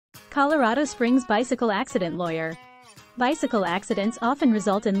Colorado Springs Bicycle Accident Lawyer. Bicycle accidents often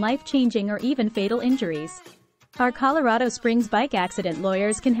result in life-changing or even fatal injuries. Our Colorado Springs bike accident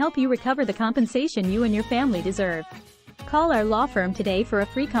lawyers can help you recover the compensation you and your family deserve. Call our law firm today for a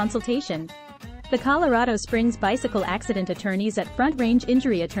free consultation. The Colorado Springs Bicycle Accident Attorneys at Front Range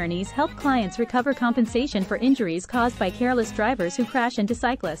Injury Attorneys help clients recover compensation for injuries caused by careless drivers who crash into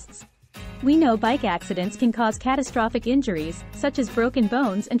cyclists. We know bike accidents can cause catastrophic injuries, such as broken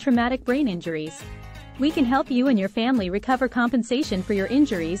bones and traumatic brain injuries. We can help you and your family recover compensation for your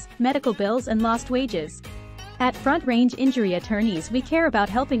injuries, medical bills, and lost wages. At Front Range Injury Attorneys, we care about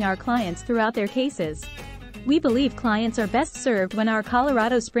helping our clients throughout their cases. We believe clients are best served when our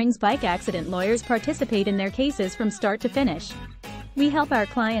Colorado Springs bike accident lawyers participate in their cases from start to finish. We help our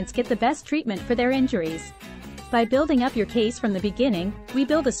clients get the best treatment for their injuries. By building up your case from the beginning, we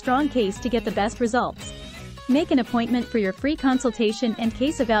build a strong case to get the best results. Make an appointment for your free consultation and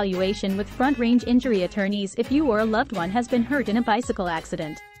case evaluation with Front Range Injury Attorneys if you or a loved one has been hurt in a bicycle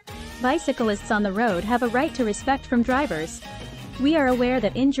accident. Bicyclists on the road have a right to respect from drivers. We are aware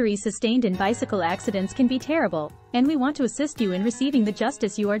that injuries sustained in bicycle accidents can be terrible, and we want to assist you in receiving the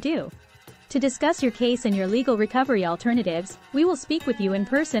justice you are due. To discuss your case and your legal recovery alternatives, we will speak with you in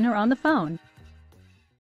person or on the phone.